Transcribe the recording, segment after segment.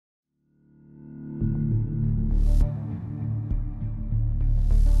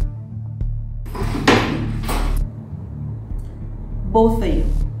Both of you,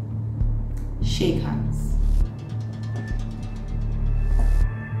 shake hands.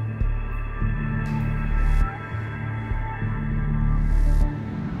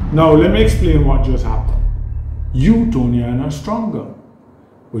 Now let me explain what just happened. You, Tonya, are stronger,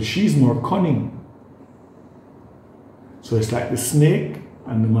 but she's more cunning. So it's like the snake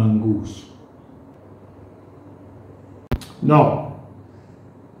and the mongoose. Now,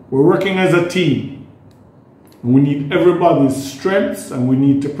 we're working as a team. We need everybody's strengths and we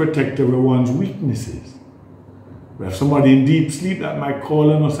need to protect everyone's weaknesses. We have somebody in deep sleep that might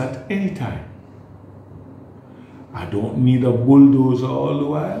call on us at any time. I don't need a bulldozer all the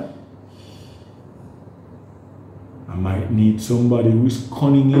while. I might need somebody who's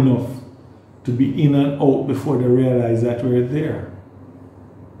cunning enough to be in and out before they realize that we're there.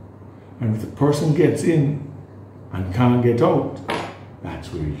 And if the person gets in and can't get out,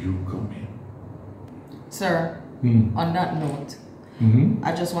 that's where you come in. Sir, on that note,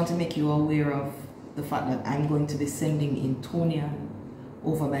 I just want to make you aware of the fact that I'm going to be sending in Tonya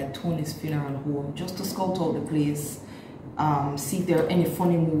over by Tony's funeral home just to scout out the place, see if there are any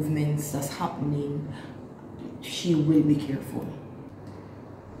funny movements that's happening. She will be careful.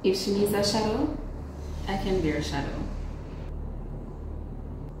 If she needs a shadow, I can bear a shadow.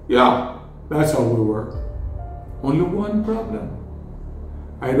 Yeah, that's how we work. Only one problem.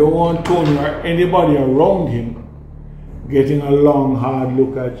 I don't want Tony or anybody around him getting a long, hard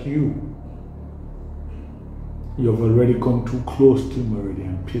look at you. You've already come too close to him already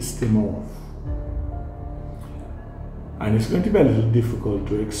and pissed him off. And it's going to be a little difficult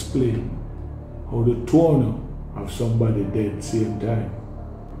to explain how the toner of somebody dead same time.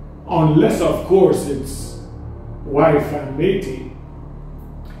 Unless, of course, it's wife and matey.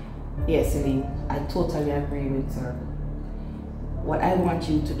 Yes, Celine, I totally agree with her. What I want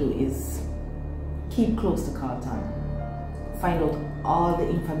you to do is keep close to Carlton. Find out all the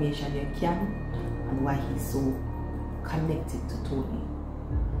information you can and why he's so connected to Tony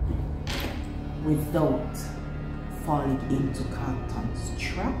without falling into Carlton's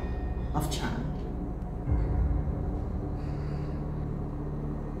trap of charm.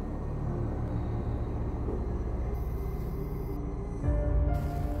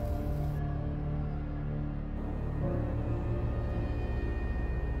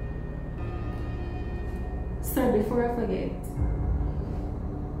 Sir, before I forget,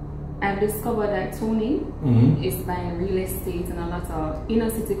 I've discovered that Tony is buying real estate in a lot of inner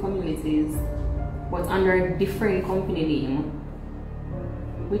city communities, but under a different company name,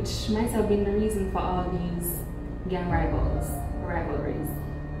 which might have been the reason for all these gang rivalries.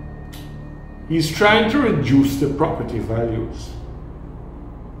 He's trying to reduce the property values.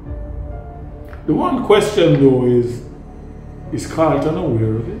 The one question though is Carlton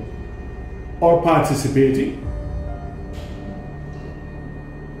aware of it? Or participating?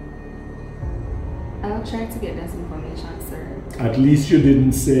 I'll try to get that information, sir. At least you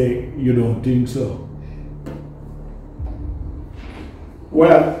didn't say you don't think so.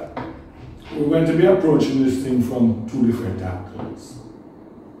 Well, we're going to be approaching this thing from two different angles.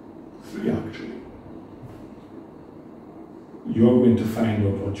 Three, actually. You're going to find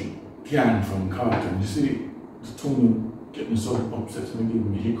out what you can from Carlton. You see, the tone getting so upset and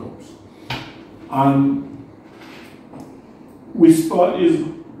giving me hiccups. And Whisper is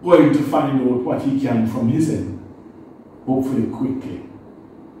going to find out what he can from his end, hopefully quickly.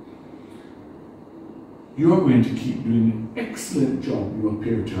 You are going to keep doing an excellent job you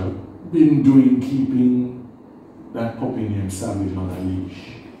appear to have been doing keeping that puppy named Savage on a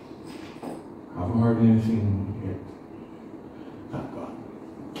leash. Haven't heard anything yet. Thank God.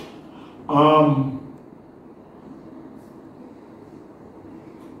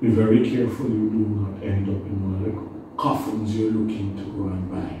 Be very careful you do not end up in one of the coffins you're looking to go and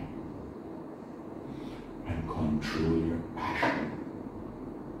buy. And control your passion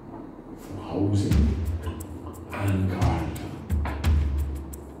for housing and Carlton.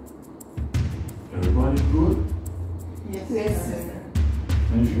 Everybody good? Yes, sir.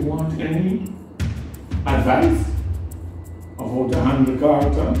 And if you want any advice of how to handle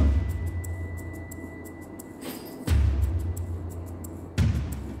Carlton,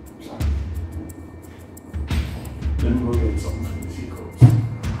 let me go get something from the seacoast.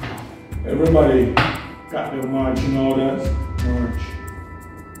 Everybody got their marching orders? March.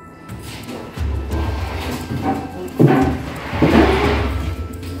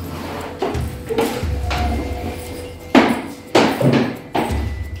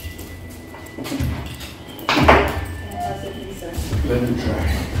 Let me try.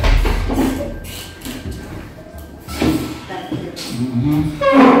 Thank you.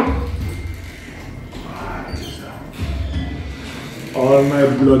 all my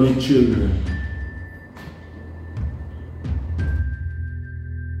bloody children.